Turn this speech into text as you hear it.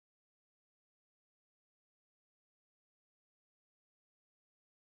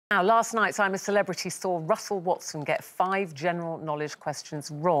Now, last night's I'm a Celebrity saw Russell Watson get 5 general knowledge questions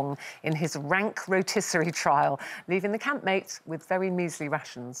wrong in his rank rotisserie trial, leaving the campmates with very measly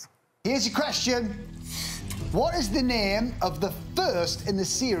rations. Here's your question. What is the name of the first in the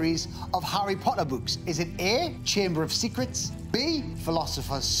series of Harry Potter books? Is it A, Chamber of Secrets, B,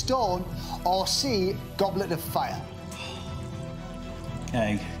 Philosopher's Stone, or C, Goblet of Fire?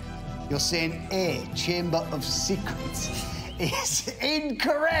 A. You're saying A, Chamber of Secrets. Is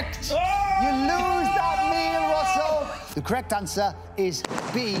incorrect. Oh! You lose that meal, Russell. The correct answer is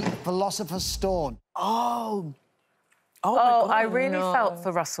B, Philosopher's Stone. Oh, I really felt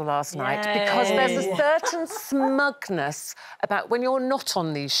for Russell last night because there's a certain smugness about when you're not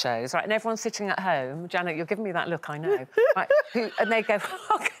on these shows, right, and everyone's sitting at home. Janet, you're giving me that look, I know. Right, and they go,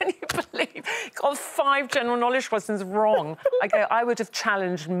 how can you believe you got 5 general knowledge questions wrong? I go, I would have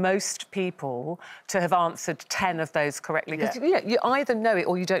challenged most people to have answered 10 of those correctly. Because, you know, you either know it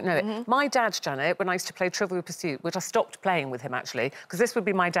or you don't know it. My dad, Janet, when I used to play Trivial Pursuit, which I stopped playing with him, actually, because this would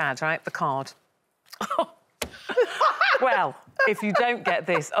be my dad, right, the card. Well, if you don't get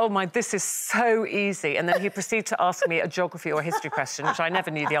this, oh, my, this is so easy. And then he'd proceed to ask me a geography or a history question, which I never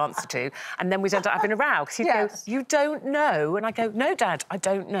knew the answer to. And then we'd end up having a row, because he'd go, you don't know? And I go, no, Dad, I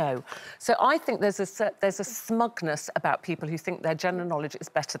don't know. So I think there's a smugness about people who think their general knowledge is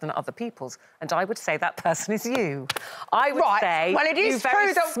better than other people's. And I would say that person is you. I would say well, it is you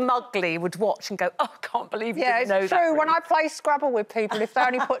very smugly would watch and go, oh, I can't believe you didn't know that. Yeah, it's true. When I play Scrabble with people, if they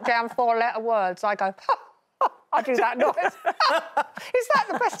only put down 4-letter words, I go, I do that noise. Is that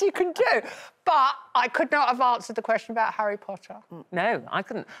the best you can do? But I could not have answered the question about Harry Potter. No, I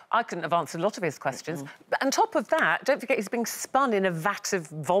couldn't have answered a lot of his questions. But on top of that, don't forget he's being spun in a vat of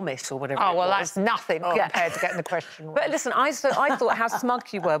vomit or whatever. Oh, well, that's nothing compared to getting the question wrong. But listen, I thought how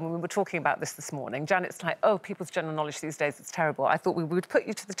smug you were when we were talking about this morning. Janet's like, oh, people's general knowledge these days, it's terrible. I thought we would put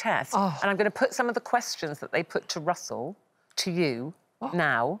you to the test. And I'm going to put some of the questions that they put to Russell to you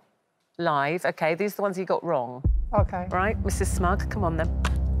now. Live. OK, these are the ones you got wrong. OK. Right, Mrs Smug, come on then.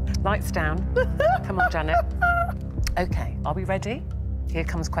 Lights down. Come on, Janet. OK, are we ready? Here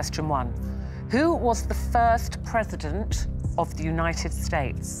comes question 1. Who was the first president of the United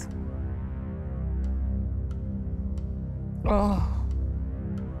States?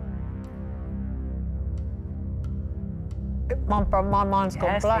 My mind's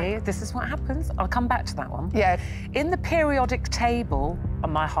gone blank. See, this is what happens. I'll come back to that one. Yeah. In the periodic table,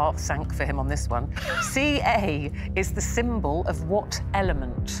 and my heart sank for him on this one, Ca is the symbol of what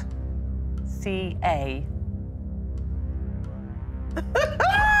element? Ca. You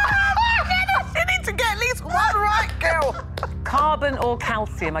need to get at least one right, girl. Carbon or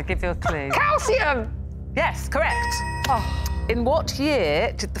calcium? I give you a clue. Calcium! Yes, correct. In what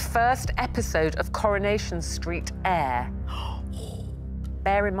year did the first episode of Coronation Street air?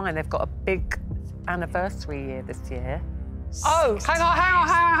 Bear in mind, they've got a big anniversary year this year. Oh, hang on.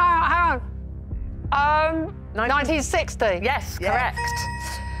 1960. Yes, correct.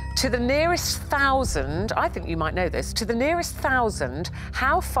 To the nearest 1,000, I think you might know this, to the nearest 1,000,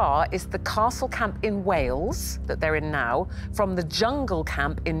 how far is the Castle Camp in Wales, that they're in now, from the Jungle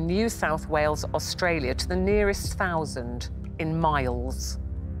Camp in New South Wales, Australia, to the nearest 1,000 in miles?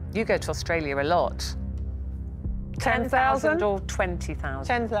 You go to Australia a lot. 10,000 or 20,000?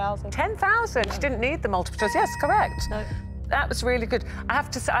 10,000. 10,000? You didn't need the multiple choice. Yes, correct. No. That was really good. I have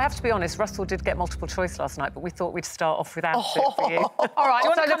to be honest, Russell did get multiple choice last night, but we thought we'd start off without it for you. All right,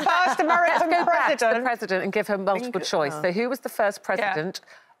 so the first American president... the president and give him multiple choice. So who was the first president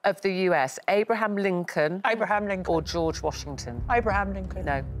of the US? Abraham Lincoln. Abraham Lincoln. Or George Washington? Abraham Lincoln.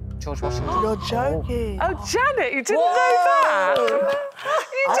 No, George Washington. You're joking. Oh, Janet, you didn't know that? You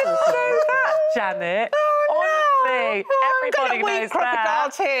didn't know that, Janet? Honestly, everybody knows that.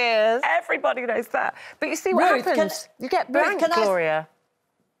 Tears. Everybody knows that. But you see what happens? You get blank, Gloria.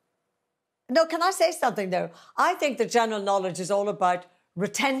 No, can I say something, though? I think the general knowledge is all about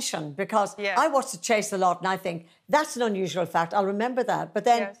retention, because I watch The Chase a lot and I think, that's an unusual fact, I'll remember that. But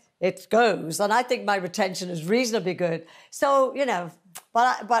then it goes, and I think my retention is reasonably good. So, you know,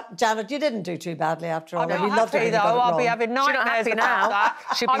 but Janet, you didn't do too badly after all. I'm not happy, though. I'll be having nightmares about that.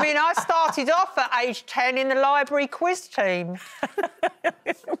 I mean, I started off at age 10 in the library quiz team.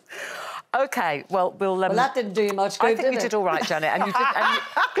 OK, well, well, that didn't do you much good, I think you did all right, Janet. And you did...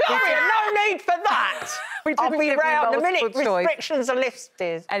 Gloria, no need for that. I'll be round the minute restrictions are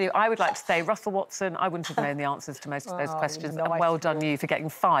lifted. Anyway, I would like to say, Russell Watson, I wouldn't have known the answers to most of those questions. And well done you for getting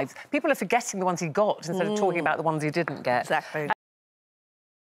 5. People are forgetting the ones he got instead of talking about the ones he didn't get. Exactly.